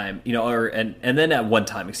one time, and then at one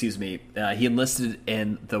time, excuse me, he enlisted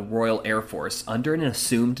in the Royal Air Force under an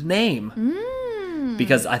assumed name.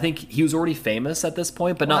 Because I think he was already famous at this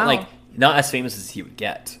point, but not as famous as he would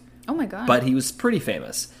get. Oh my God. But he was pretty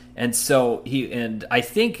famous. And so I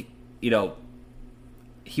think,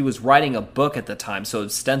 he was writing a book at the time, so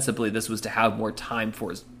ostensibly this was to have more time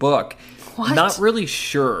for his book. What? Not really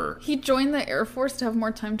sure. He joined the Air Force to have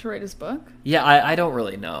more time to write his book? Yeah, I don't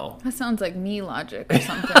really know. That sounds like me logic or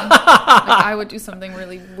something. Like I would do something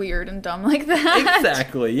really weird and dumb like that.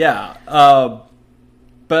 Exactly, yeah.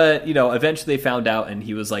 But, eventually they found out and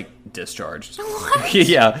he was, like, discharged. What?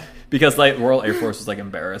 Yeah, because, like, Royal Air Force was, like,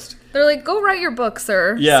 embarrassed. They're like, go write your book,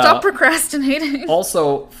 sir. Yeah. Stop procrastinating.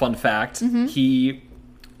 Also, fun fact, he,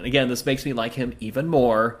 again, this makes me like him even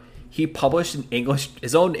more, he published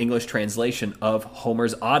his own English translation of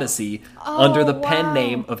Homer's Odyssey under the pen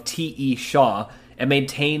name of T.E. Shaw and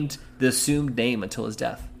maintained the assumed name until his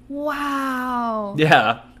death. Wow.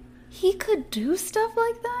 Yeah. He could do stuff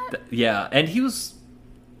like that? Yeah, and he was...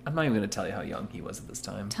 I'm not even going to tell you how young he was at this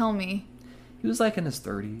time. Tell me. He was, like, in his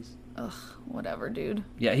 30s. Ugh, whatever, dude.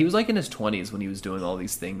 Yeah, he was, like, in his 20s when he was doing all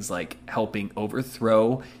these things, like helping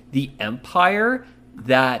overthrow the empire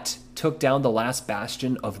that took down the last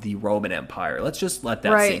bastion of the Roman Empire. Let's just let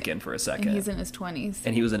that sink in for a second. And he's in his 20s.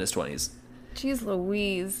 And he was in his 20s. Jeez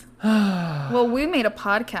Louise. Well, we made a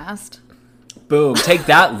podcast. Boom. Take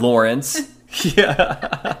that, Lawrence.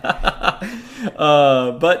 Yeah.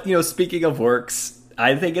 But, speaking of works,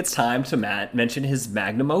 I think it's time to mention his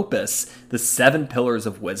magnum opus, The 7 Pillars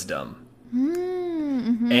of Wisdom.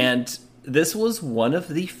 And this was one of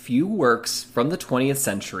the few works from the 20th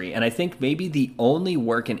century, and I think maybe the only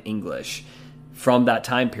work in English from that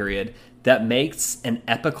time period that makes an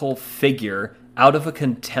epical figure out of a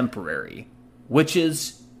contemporary, which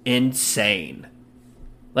is insane.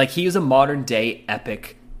 Like, he is a modern day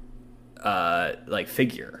epic,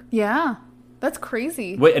 figure. Yeah. That's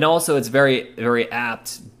crazy. And also, it's very, very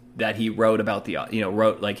apt that he wrote about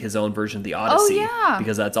wrote like his own version of the Odyssey. Oh, yeah.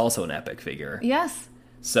 Because that's also an epic figure. Yes.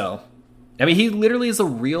 So, I mean, he literally is a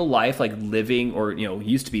real life, like, living, or,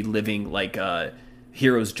 used to be living, like, a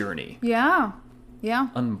hero's journey. Yeah. Yeah.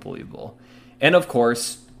 Unbelievable. And, of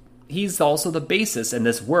course, he's also the basis, and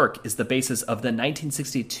this work is the basis of the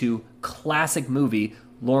 1962 classic movie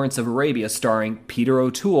Lawrence of Arabia, starring Peter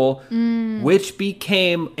O'Toole, which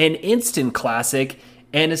became an instant classic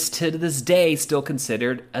and is to this day still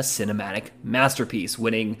considered a cinematic masterpiece,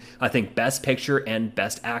 winning, I think, Best Picture and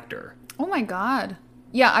Best Actor. Oh my God.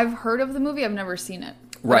 Yeah, I've heard of the movie. I've never seen it.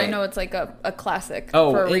 But I Right. know it's like a classic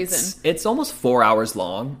Oh, for a reason. it's almost 4 hours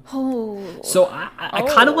long. Oh. So I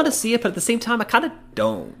kind of Oh. want to see it, but at the same time, I kind of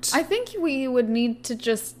don't. I think we would need to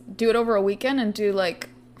just do it over a weekend and do like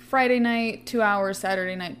Friday night 2 hours,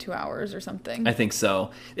 Saturday night 2 hours or something. I think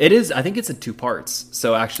so. It is. I think it's in 2 parts.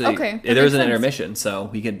 So actually, Okay, that there's makes an sense. intermission. So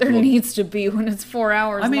we can. There needs to be when it's 4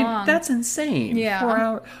 hours I mean, long. that's insane. Yeah. 4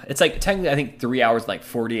 hours. It's like technically, I think 3 hours, like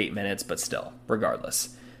 48 minutes, but still, regardless.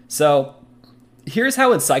 So here's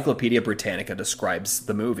how Encyclopedia Britannica describes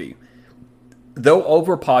the movie. Though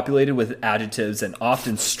overpopulated with adjectives and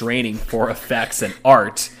often straining for effects and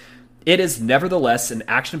art, it is nevertheless an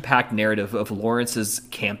action-packed narrative of Lawrence's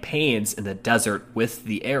campaigns in the desert with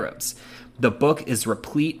the Arabs. The book is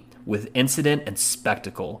replete with incident and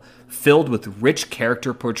spectacle, filled with rich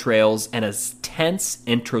character portrayals and a tense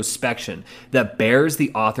introspection that bears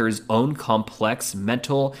the author's own complex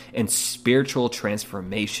mental and spiritual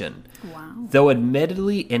transformation. Wow. Though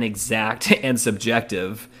admittedly inexact and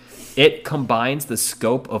subjective, it combines the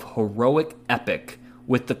scope of heroic epic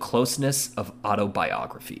with the closeness of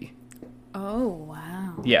autobiography. Oh,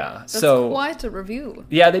 wow. Yeah, That's so quite a review.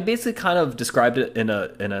 yeah, they basically kind of described it in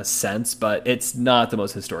a sense, but it's not the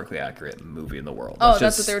most historically accurate movie in the world. Oh, Let's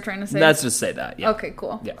that's just- what they were trying to say? Let's just say that. Yeah. Okay,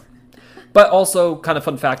 cool. Yeah. But also, kind of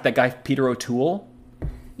fun fact: that guy Peter O'Toole,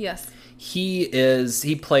 Yes.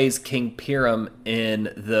 he plays King Piram in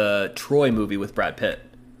the Troy movie with Brad Pitt.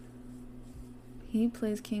 He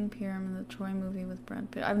plays King Piram in the Troy movie with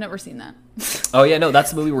Brad Pitt. I've never seen that. Oh yeah, no, that's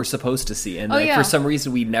the movie we're supposed to see, and Oh, like, yeah. for some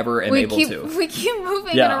reason we never am able to. We keep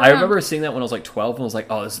moving it Yeah, around. I remember seeing that when I was like 12 and was like,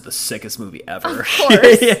 "Oh, this is the sickest movie ever." Of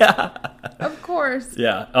course. Yeah. Of course.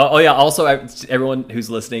 Yeah. Oh yeah. Also, everyone who's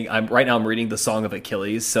listening, I'm reading the Song of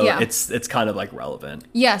Achilles, so Yeah. it's kind of like relevant.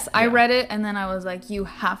 Yes, I Yeah. read it and then I was like, you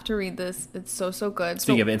have to read this. It's so good.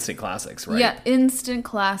 Speaking So, of instant classics, right? yeah, instant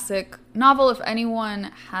classic novel. If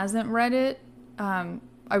anyone hasn't read it,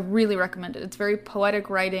 I really recommend it. It's very poetic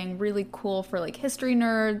writing, really cool for like history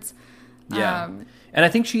nerds. Yeah. And I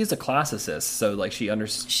think she is a classicist, so like she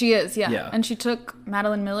understands. She is, yeah. Yeah. And she took,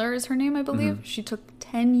 Madeline Miller is her name, I believe. She took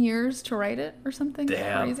 10 years to write it or something.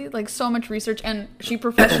 Damn. Crazy. Like so much research. And she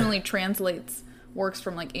professionally translates works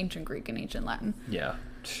from like ancient Greek and ancient Latin. Yeah.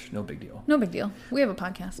 No big deal. No big deal. We have a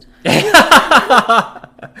podcast.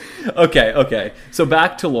 Okay. So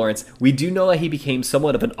back to Lawrence. We do know that he became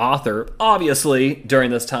somewhat of an author, obviously,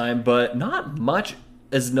 during this time, but not much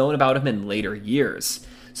is known about him in later years.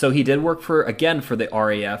 So he did work for the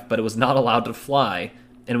RAF, but it was not allowed to fly,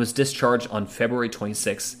 and was discharged on February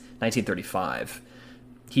 26, 1935.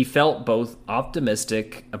 He felt both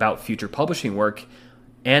optimistic about future publishing work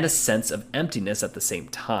and a sense of emptiness at the same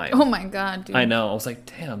time. Oh my God, dude. I know. I was like,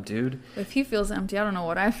 damn, dude. If he feels empty, I don't know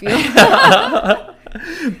what I feel.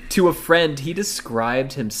 To a friend, he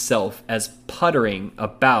described himself as puttering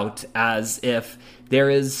about as if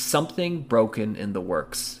there is something broken in the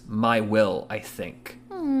works. My will, I think.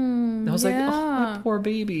 And I was like, oh, yeah. my poor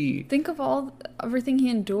baby. Think of everything he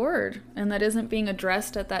endured, and that isn't being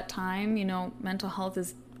addressed at that time. You know, mental health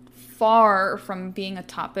is far from being a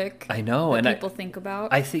topic. I know, that and people think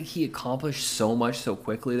about. I think he accomplished so much so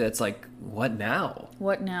quickly that it's like, what now?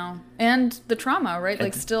 What now? And the trauma, right?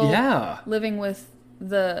 Like still Yeah. living with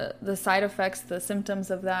the side effects, the symptoms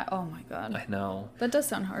of that. Oh my God. I know. That does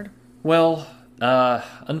sound hard. Well,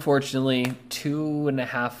 unfortunately,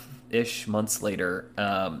 2.5-ish months later,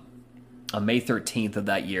 on May 13th of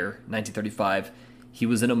that year, 1935, he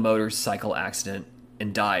was in a motorcycle accident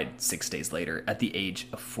and died 6 days later at the age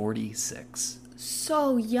of 46.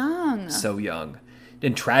 So young. So young.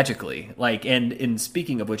 And tragically, and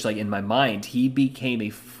speaking of which, in my mind, he became a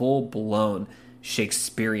full-blown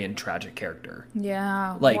Shakespearean tragic character.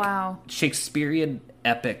 Yeah. Like, wow. Shakespearean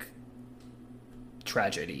epic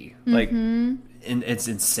tragedy. And it's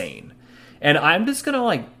insane. And I'm just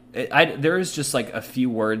gonna there is just a few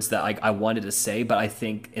words that I wanted to say, but I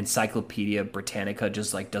think Encyclopedia Britannica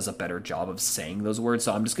just does a better job of saying those words.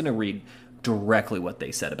 So I'm just gonna read directly what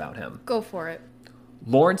they said about him. Go for it.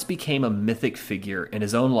 Lawrence became a mythic figure in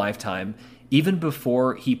his own lifetime, even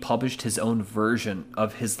before he published his own version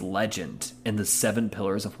of his legend in the 7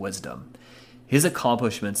 Pillars of Wisdom. His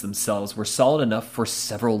accomplishments themselves were solid enough for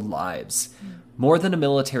several lives. More than a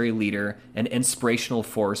military leader, an inspirational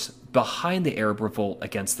force behind the Arab revolt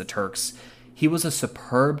against the Turks, he was a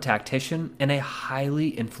superb tactician and a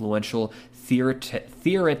highly influential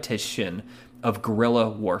theoretician of guerrilla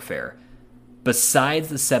warfare. Besides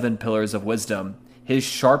the 7 Pillars of Wisdom, his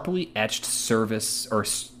sharply etched service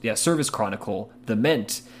chronicle, The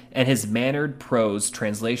Mint, and his mannered prose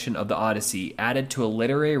translation of the Odyssey, added to a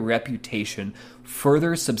literary reputation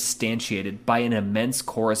further substantiated by an immense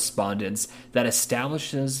correspondence that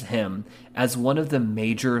establishes him as one of the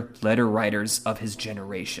major letter writers of his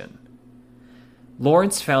generation.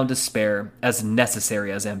 Lawrence found despair as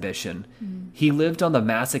necessary as ambition. He lived on the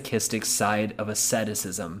masochistic side of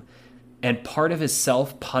asceticism, and part of his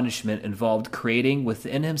self-punishment involved creating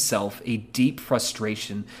within himself a deep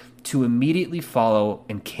frustration to immediately follow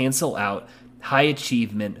and cancel out high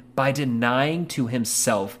achievement by denying to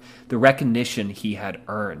himself the recognition he had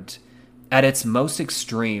earned. At its most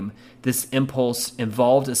extreme, this impulse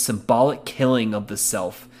involved a symbolic killing of the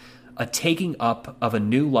self, a taking up of a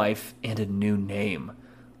new life and a new name.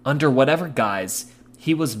 Under whatever guise,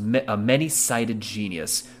 he was a many-sided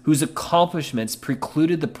genius whose accomplishments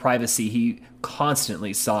precluded the privacy he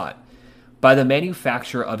constantly sought. By the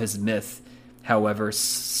manufacture of his myth, however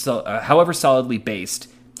solidly based,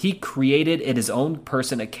 he created in his own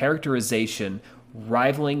person a characterization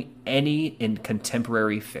rivaling any in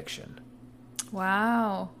contemporary fiction.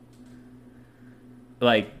 Wow.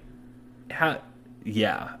 Like, how?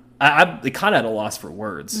 Yeah, I'm kind of at a loss for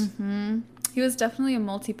words. He was definitely a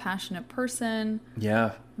multi-passionate person.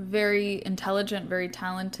 Yeah. Very intelligent, very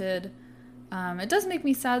talented. It does make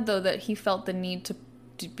me sad, though, that he felt the need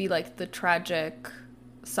to be like the tragic,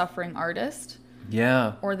 suffering artist.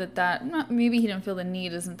 Yeah. Or maybe he didn't feel the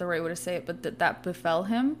need isn't the right way to say it, but that befell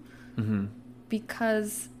him. Mm-hmm.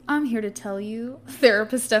 Because I'm here to tell you,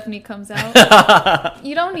 therapist Stephanie comes out,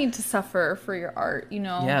 you don't need to suffer for your art, you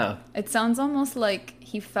know? Yeah. It sounds almost like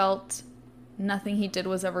he felt nothing he did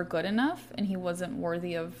was ever good enough, and he wasn't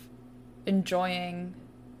worthy of enjoying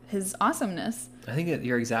his awesomeness. I think that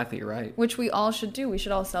you're exactly right. Which we all should do. We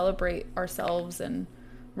should all celebrate ourselves and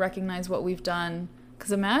recognize what we've done.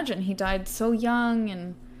 Because imagine, he died so young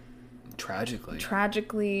and...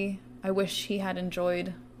 Tragically. I wish he had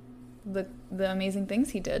enjoyed the amazing things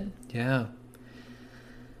he did. Yeah.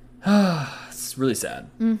 It's really sad.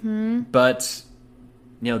 Mm-hmm. But...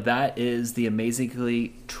 that is the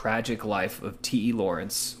amazingly tragic life of T.E.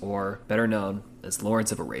 Lawrence, or better known as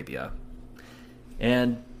Lawrence of Arabia.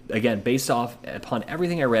 And again, based upon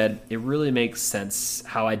everything I read, it really makes sense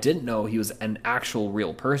how I didn't know he was an actual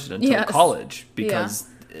real person until college, because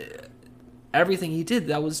everything he did,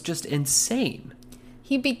 that was just insane.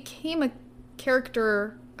 He became a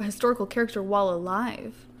historical character while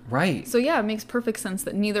alive. Right. So yeah, it makes perfect sense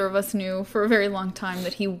that neither of us knew for a very long time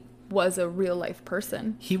that he was a real life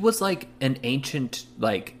person. He was like an ancient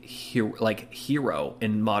hero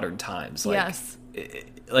in modern times. Yes.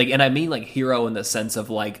 And I mean like hero in the sense of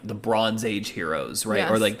like the Bronze Age heroes, right?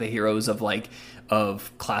 Yes. Or like the heroes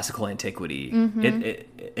of classical antiquity.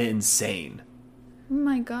 Mm-hmm. Insane. Oh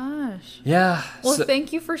my gosh. Yeah. Well,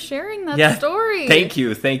 thank you for sharing that story. Thank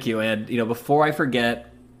you. And before I forget,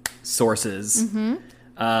 sources. Mm-hmm.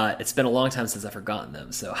 It's been a long time since I've forgotten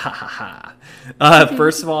them, so ha ha ha.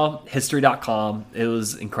 First of all, history.com. It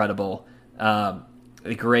was incredible. A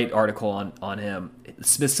great article on him.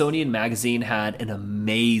 Smithsonian Magazine had an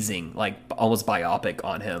amazing, almost biopic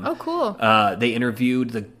on him. Oh, cool. They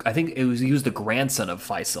interviewed he was the grandson of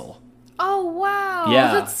Faisal. Oh, wow.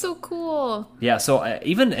 Yeah. That's so cool. Yeah, so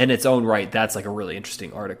even in its own right, that's like a really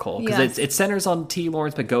interesting article. Because it centers on T.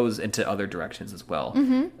 Lawrence, but goes into other directions as well.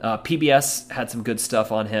 Mm-hmm. PBS had some good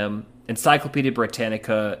stuff on him. Encyclopedia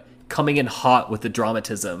Britannica coming in hot with the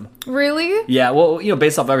dramatism. Really? Yeah, well,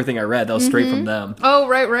 based off everything I read, that was straight from them. Oh,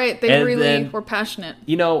 right. They really were passionate.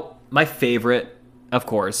 My favorite, of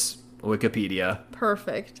course, Wikipedia.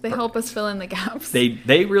 Perfect. They help us fill in the gaps.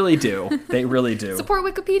 They really do. They really do. Support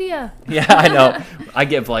Wikipedia. Yeah, I know. I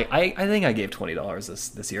give I think I gave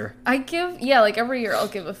 $20 this year. I give every year I'll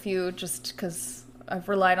give a few just because I've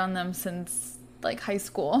relied on them since high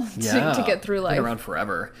school to get through life. Been around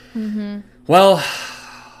forever. Mm-hmm. Well,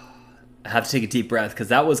 I have to take a deep breath because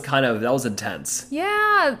that was intense.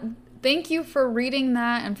 Yeah. Thank you for reading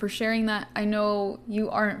that and for sharing that. I know you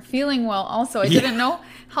aren't feeling well also. I didn't know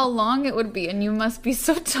how long it would be, and you must be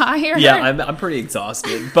so tired. Yeah, I'm pretty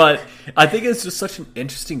exhausted. But I think it's just such an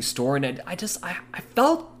interesting story, and I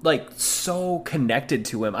felt so connected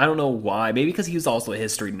to him. I don't know why. Maybe because he was also a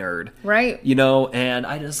history nerd. Right. And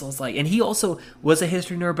I just was and he also was a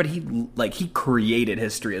history nerd, but he created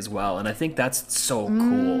history as well. And I think that's so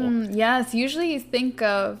cool. Yes. Usually you think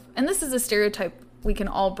of, and this is a stereotype we can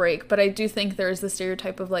all break, but I do think there is the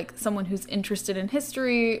stereotype of someone who's interested in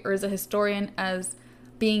history or is a historian as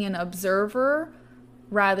being an observer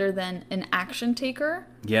rather than an action taker.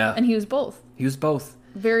 Yeah. And he was both.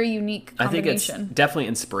 Very unique combination. I think it's definitely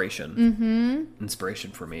inspiration. Mm-hmm.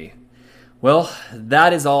 Inspiration for me. Well,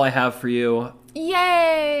 that is all I have for you.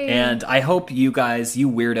 Yay! And I hope you guys, you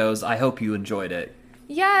weirdos, I hope you enjoyed it.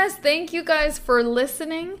 Yes, thank you guys for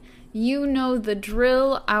listening. You know the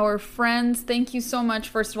drill, our friends. Thank you so much,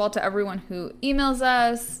 first of all, to everyone who emails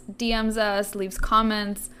us, DMs us, leaves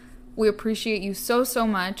comments. We appreciate you so, so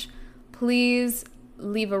much. Please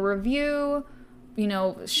leave a review,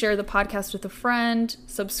 share the podcast with a friend,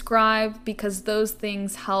 subscribe, because those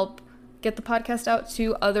things help get the podcast out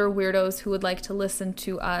to other weirdos who would like to listen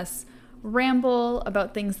to us ramble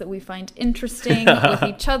about things that we find interesting with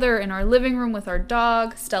each other in our living room with our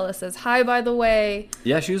dog. Stella says hi, by the way.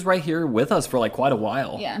 Yeah, she was right here with us for quite a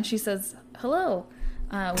while. Yeah, and she says, hello,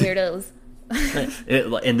 weirdos.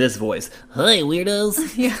 In this voice. Hi,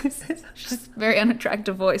 weirdos. Yes. She's a very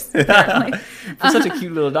unattractive voice, apparently. For such a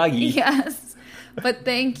cute little doggy. Yes. But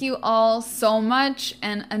thank you all so much,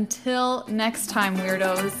 and until next time,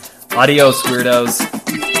 weirdos. Adios,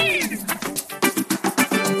 weirdos.